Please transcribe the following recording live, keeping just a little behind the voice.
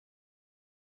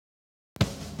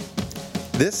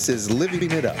This is Living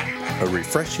It Up, a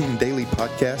refreshing daily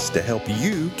podcast to help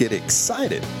you get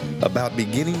excited about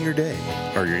beginning your day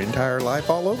or your entire life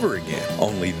all over again.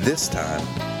 Only this time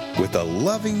with a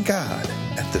loving God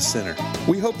at the center.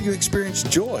 We hope you experience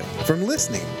joy from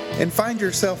listening and find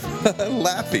yourself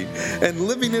laughing and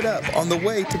living it up on the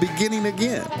way to beginning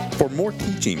again. For more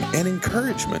teaching and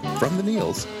encouragement from the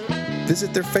Neils,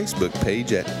 visit their Facebook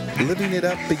page at Living It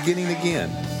Up Beginning Again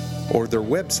or their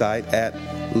website at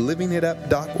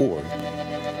livingitup.org.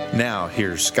 Now,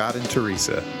 here's Scott and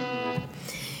Teresa.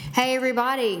 Hey,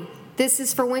 everybody. This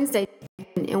is for Wednesday,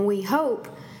 and we hope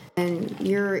and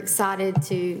you're excited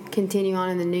to continue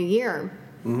on in the new year.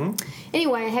 Mm-hmm.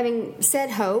 Anyway, having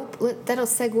said hope, that'll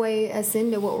segue us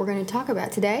into what we're going to talk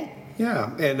about today.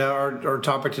 Yeah, and our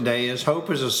topic today is hope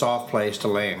is a soft place to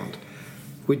land.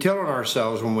 We tell on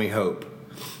ourselves when we hope.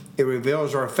 It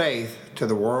reveals our faith to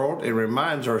the world. It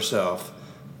reminds ourselves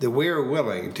that we are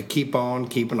willing to keep on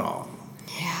keeping on.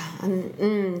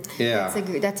 Yeah,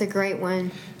 that's a great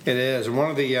one. It is. And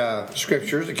one of the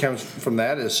scriptures that comes from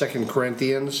that is 2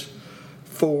 Corinthians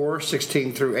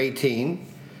 4:16 through 18.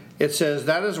 It says,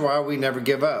 "That is why we never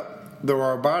give up. Though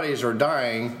our bodies are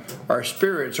dying, our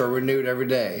spirits are renewed every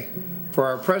day. For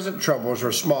our present troubles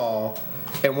are small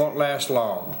and won't last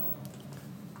long.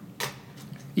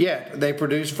 Yet they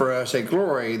produce for us a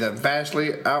glory that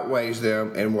vastly outweighs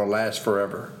them and will last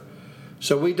forever.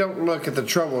 So we don't look at the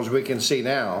troubles we can see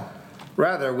now.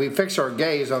 Rather, we fix our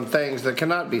gaze on things that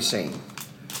cannot be seen.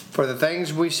 For the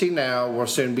things we see now will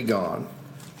soon be gone,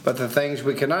 but the things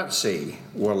we cannot see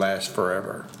will last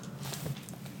forever."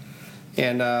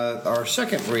 And our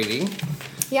second reading.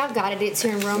 Yeah, I've got it. It's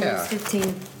here in Romans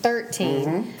 15:13.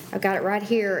 Mm-hmm. I've got it right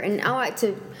here, and I like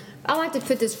to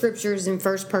put the scriptures in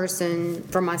first person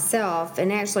for myself.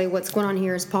 And actually, what's going on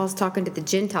here is Paul's talking to the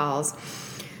Gentiles.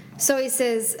 So he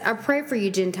says, "I pray for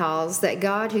you, Gentiles, that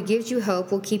God who gives you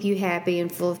hope will keep you happy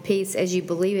and full of peace as you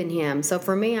believe in him." So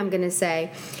for me, I'm going to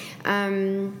say,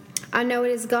 I know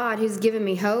it is God who's given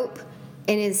me hope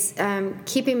and is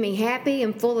keeping me happy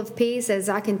and full of peace as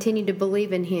I continue to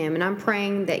believe in him. And I'm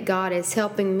praying that God is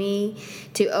helping me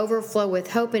to overflow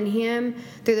with hope in him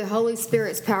through the Holy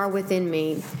Spirit's power within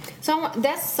me. So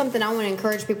that's something I want to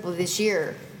encourage people this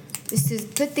year, is to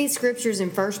put these scriptures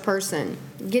in first person.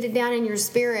 Get it down in your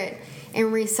spirit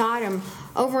and recite them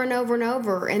over and over and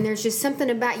over. And there's just something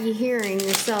about you hearing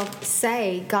yourself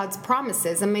say God's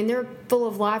promises. I mean, they're full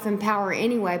of life and power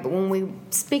anyway, but when we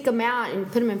speak them out and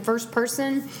put them in first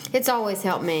person, it's always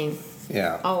helped me.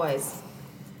 Yeah. Always.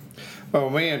 Well,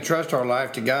 when we entrust our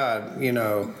life to God,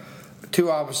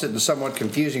 two opposite and somewhat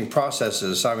confusing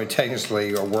processes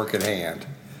simultaneously are work at hand.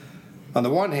 On the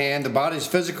one hand, the body's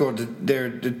physical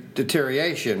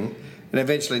deterioration and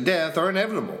eventually death are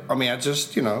inevitable. I mean,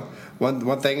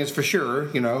 one thing is for sure,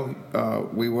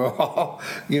 we will all,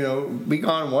 be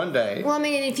gone one day. Well, I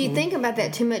mean, if you think about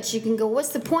that too much, you can go,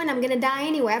 what's the point? I'm going to die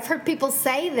anyway. I've heard people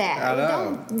say that. I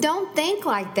know. Don't think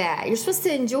like that. You're supposed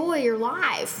to enjoy your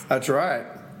life. That's right.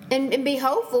 And be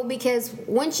hopeful, because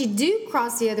once you do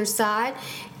cross the other side,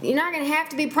 you're not going to have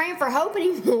to be praying for hope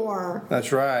anymore.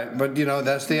 That's right. But,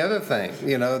 that's the other thing.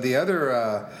 The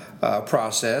other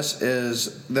process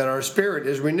is that our spirit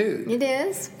is renewed. It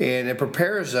is. And it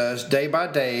prepares us day by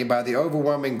day by the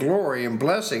overwhelming glory and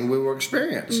blessing we will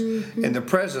experience in the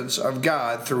presence of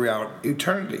God throughout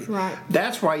eternity. Right.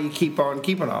 That's why you keep on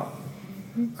keeping on.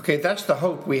 Okay, that's the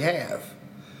hope we have.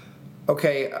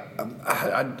 Okay,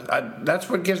 that's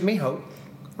what gives me hope.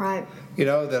 Right.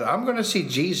 That I'm going to see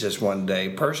Jesus one day,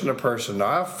 person to person.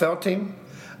 Now, I've felt him.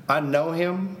 I know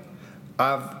him.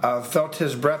 I've felt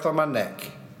his breath on my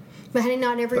neck. But honey,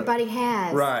 not everybody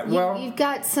has. Right. You've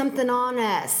got something on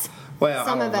us. Well,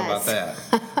 Some I don't of know us. about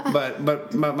that.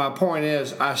 but my point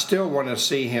is, I still want to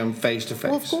see him face to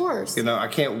face. Well, of course. I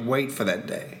can't wait for that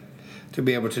day to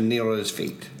be able to kneel at his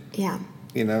feet. Yeah.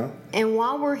 And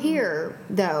while we're here,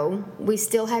 though, we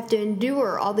still have to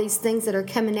endure all these things that are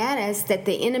coming at us that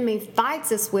the enemy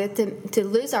fights us with to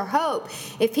lose our hope.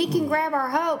 If he can grab our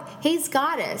hope, he's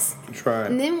got us. That's right.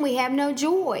 And then we have no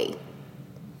joy.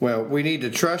 Well, we need to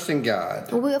trust in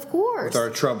God. Well, of course. With our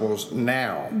troubles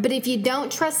now. But if you don't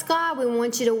trust God, we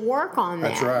want you to work on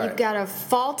that. That's right. You've got a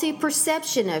faulty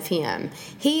perception of him.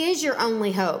 He is your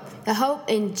only hope. The hope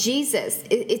in Jesus.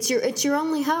 It's your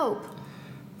only hope.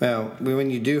 Well,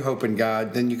 when you do hope in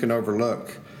God, then you can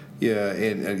overlook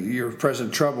your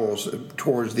present troubles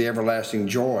towards the everlasting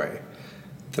joy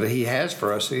that he has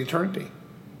for us in eternity.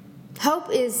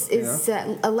 Hope is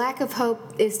a lack of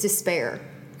hope is despair.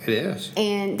 It is.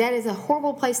 And that is a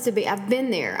horrible place to be. I've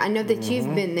been there. I know that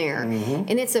you've been there.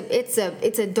 And it's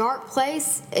a dark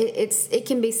place. It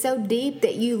can be so deep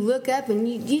that you look up and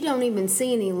you don't even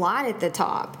see any light at the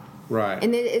top. Right.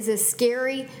 And it is a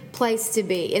scary place to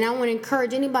be. And I want to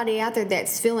encourage anybody out there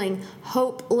that's feeling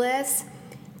hopeless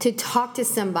to talk to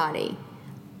somebody.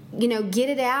 Get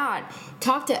it out.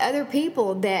 Talk to other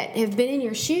people that have been in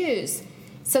your shoes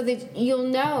so that you'll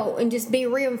know and just be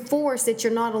reinforced that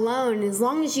you're not alone. And as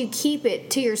long as you keep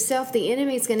it to yourself, the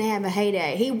enemy's going to have a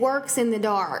heyday. He works in the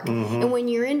dark. And when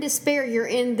you're in despair, you're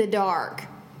in the dark.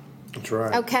 That's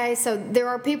right. Okay, so there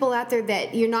are people out there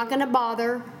that you're not going to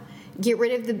bother. Get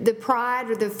rid of the pride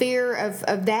or the fear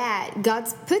of that.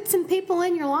 God's put some people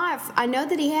in your life. I know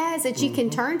that He has that you can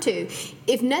turn to.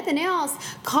 If nothing else,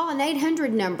 call an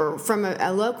 800 number from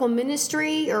a local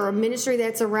ministry or a ministry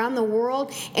that's around the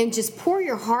world and just pour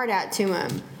your heart out to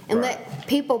them and let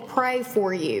people pray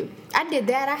for you. I did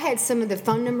that. I had some of the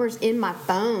phone numbers in my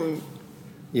phone.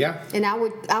 Yeah. And I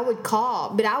would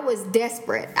call, but I was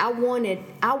desperate. I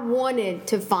wanted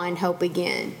to find hope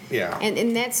again. Yeah.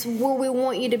 And that's where we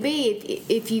want you to be.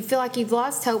 If you feel like you've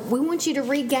lost hope, we want you to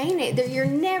regain it. You're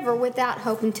never without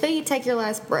hope until you take your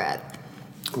last breath.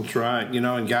 That's right.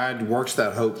 And God works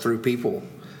that hope through people.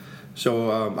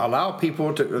 So allow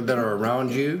people that are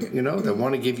around you, that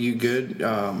want to give you good,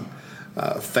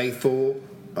 faithful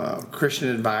Christian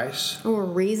advice or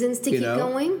reasons to keep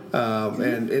going,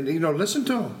 and listen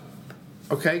to them.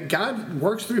 Okay, God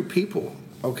works through people.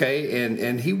 Okay,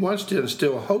 and He wants to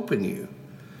instill hope in you.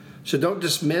 So don't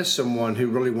dismiss someone who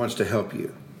really wants to help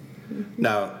you.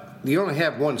 Now, you only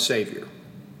have one Savior.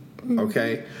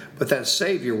 Okay, but that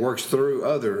Savior works through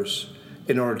others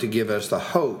in order to give us the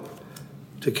hope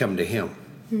to come to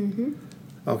Him.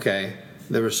 Okay,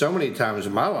 there were so many times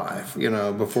in my life,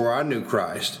 before I knew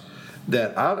Christ,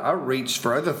 that I reached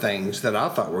for other things that I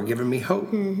thought were giving me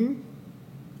hope.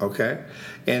 Okay?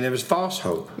 And it was false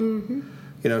hope.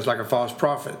 It's like a false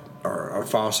prophet or a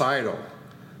false idol.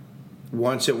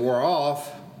 Once it wore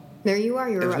off, there you are.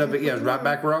 You're right. It was right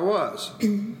back where I was.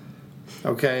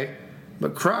 Okay?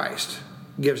 But Christ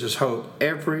gives us hope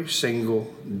every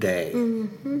single day.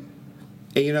 And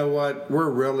you know what? We're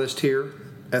realists here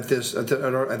at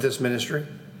this ministry.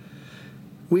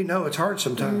 We know it's hard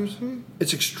sometimes.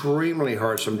 It's extremely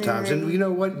hard sometimes. Very. And you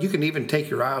know what? You can even take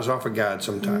your eyes off of God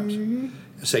sometimes and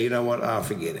say, you know what? I'll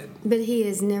forget it. But He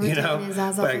has never taken His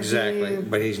eyes off of you. Exactly.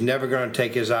 But He's never going to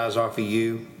take His eyes off of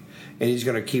you. And He's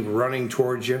going to keep running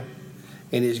towards you.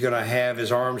 And He's going to have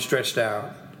His arms stretched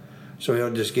out. So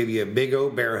He'll just give you a big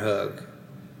old bear hug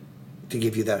to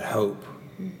give you that hope.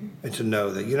 And to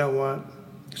know that, you know what?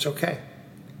 It's okay.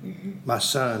 My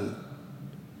son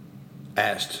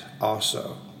asked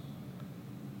also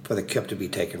for the cup to be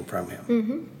taken from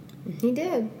Him. He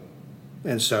did.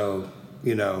 And so,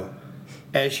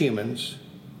 as humans,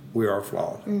 we are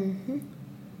flawed.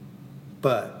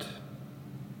 But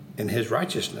in His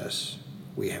righteousness,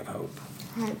 we have hope.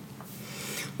 Right.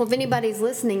 Well, if anybody's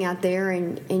listening out there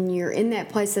and you're in that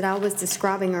place that I was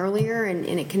describing earlier and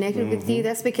it connected with you,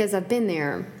 that's because I've been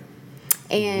there.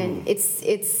 And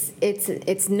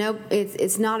it's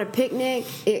not a picnic.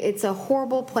 It's a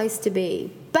horrible place to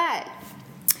be. But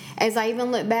as I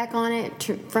even look back on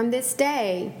it from this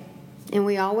day, and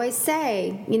we always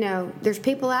say, there's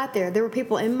people out there. There were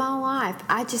people in my life.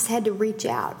 I just had to reach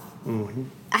out.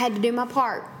 I had to do my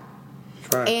part.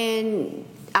 Right. And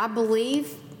I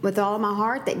believe with all of my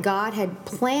heart that God had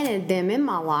planted them in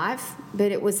my life,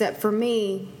 but it was up for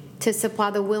me to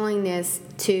supply the willingness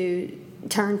to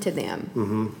turn to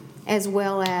them, as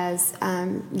well as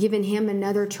giving Him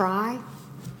another try.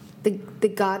 The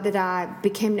God that I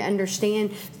became to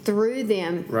understand through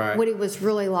them, what He was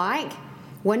really like.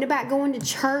 Wasn't about going to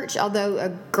church, although a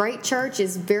great church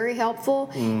is very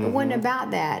helpful. It wasn't about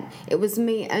that. It was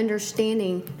me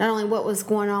understanding not only what was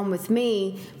going on with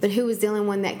me, but who was the only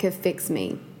one that could fix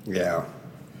me. Yeah.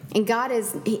 And God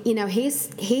is,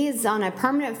 He is on a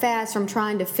permanent fast from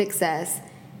trying to fix us.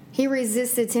 He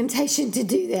resists the temptation to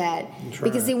do that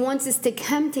because He wants us to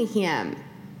come to Him.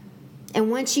 And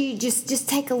once you just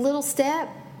take a little step,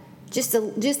 just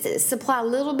to supply a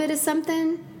little bit of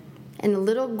something and a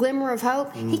little glimmer of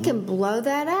hope, He can blow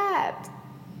that up.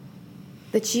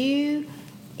 But you,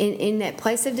 in that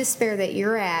place of despair that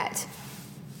you're at,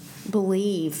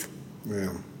 believe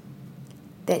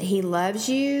that He loves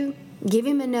you. Give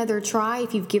Him another try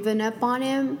if you've given up on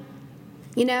Him.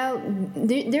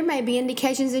 There may be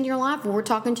indications in your life where we're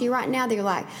talking to you right now that you're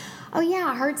like, oh yeah,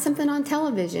 I heard something on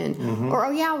television. Or,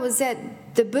 oh yeah, I was at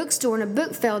the bookstore and a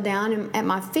book fell down at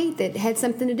my feet that had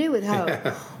something to do with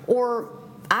hope. Or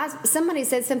Somebody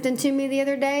said something to me the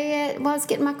other day while I was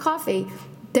getting my coffee.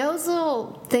 Those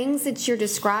little things that you're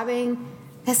describing,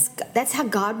 that's how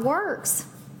God works.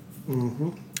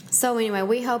 Mm-hmm. So anyway,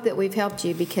 we hope that we've helped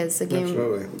you because, again,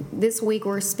 Absolutely. This week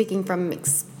we're speaking from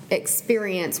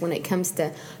experience when it comes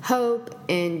to hope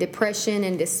and depression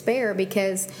and despair,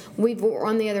 because we're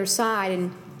on the other side.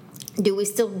 And do we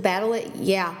still battle it?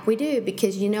 Yeah, we do,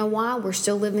 because you know why? We're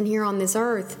still living here on this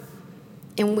earth,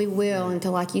 and we will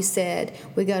until, like you said,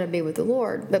 we got to be with the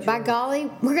Lord. But by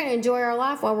golly, we're going to enjoy our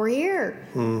life while we're here.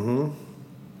 Mm-hmm.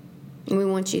 And we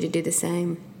want you to do the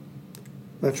same.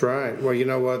 That's right. Well, you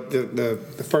know what? The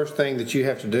first thing that you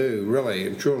have to do, really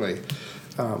and truly,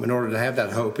 in order to have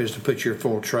that hope, is to put your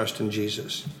full trust in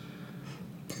Jesus.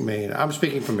 I mean, I'm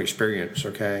speaking from experience,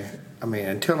 okay? I mean,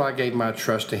 until I gave my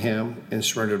trust to Him and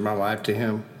surrendered my life to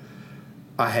Him,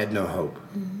 I had no hope.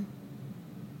 Mm-hmm.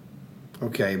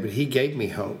 Okay, but He gave me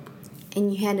hope.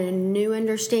 And you had a new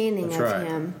understanding That's of right.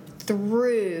 Him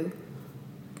through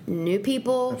new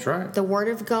people, That's right. the Word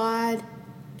of God,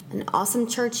 an awesome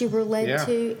church you were led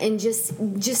to, and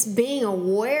just being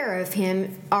aware of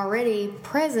Him already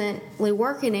presently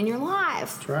working in your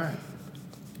life. That's right.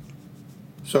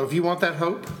 So if you want that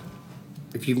hope,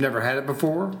 if you've never had it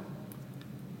before,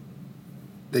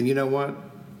 then you know what?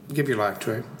 Give your life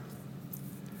to Him.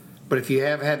 But if you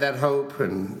have had that hope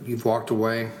and you've walked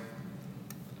away,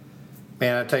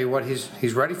 man, I tell you what,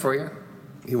 He's ready for you.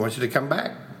 He wants you to come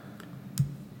back.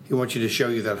 He wants you to show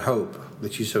you that hope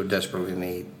that you so desperately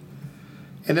need.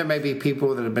 And there may be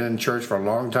people that have been in church for a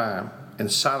long time,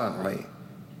 and silently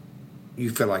you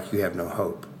feel like you have no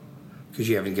hope because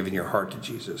you haven't given your heart to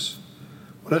Jesus.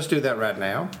 Well, let's do that right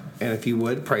now. And if you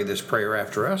would, pray this prayer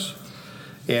after us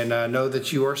and know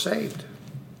that you are saved.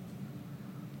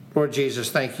 Lord Jesus,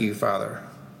 thank you, Father,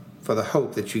 for the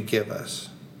hope that you give us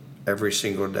every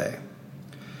single day.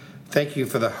 Thank you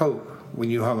for the hope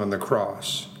when you hung on the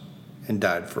cross and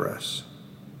died for us.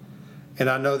 And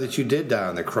I know that you did die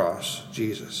on the cross,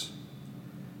 Jesus,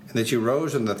 and that you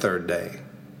rose on the third day.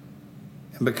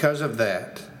 And because of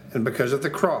that, and because of the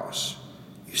cross,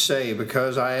 you say,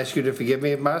 because I ask you to forgive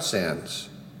me of my sins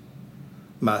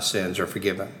are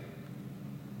forgiven.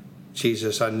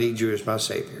 Jesus, I need you as my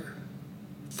Savior.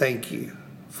 Thank you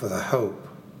for the hope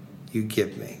you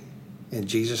give me. In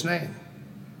Jesus' name,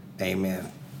 amen.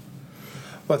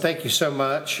 Well, thank you so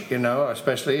much,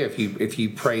 especially if you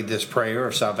prayed this prayer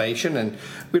of salvation. And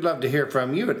we'd love to hear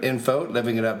from you at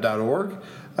info@livingitup.org.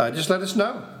 Just let us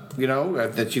know,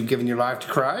 that you've given your life to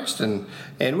Christ. And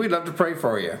we'd love to pray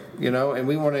for you, And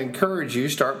we want to encourage you,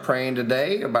 start praying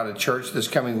today about a church this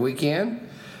coming weekend.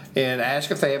 And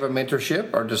ask if they have a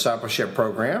mentorship or discipleship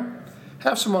program.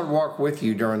 Have someone walk with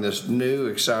you during this new,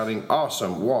 exciting,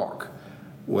 awesome walk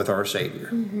with our Savior.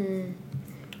 Mm-hmm.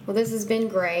 Well, this has been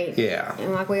great. Yeah.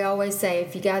 And like we always say,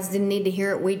 if you guys didn't need to hear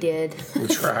it, we did.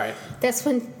 That's right. That's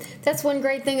one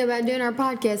great thing about doing our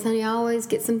podcast, honey. I always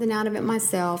get something out of it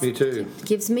myself. Me too.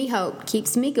 Gives me hope.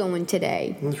 Keeps me going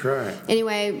today. That's right.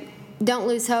 Anyway, don't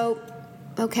lose hope,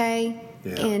 okay?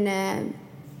 Yeah. And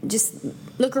just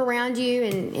look around you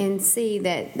and see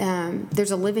that there's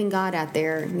a living God out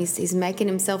there. And he's making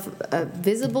Himself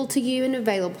visible to you and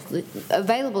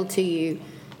available to you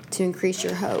to increase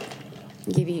your hope.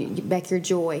 Give you back your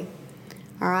joy.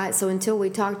 All right, so until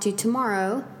we talk to you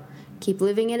tomorrow, keep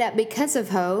living it up because of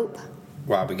hope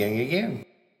While beginning again.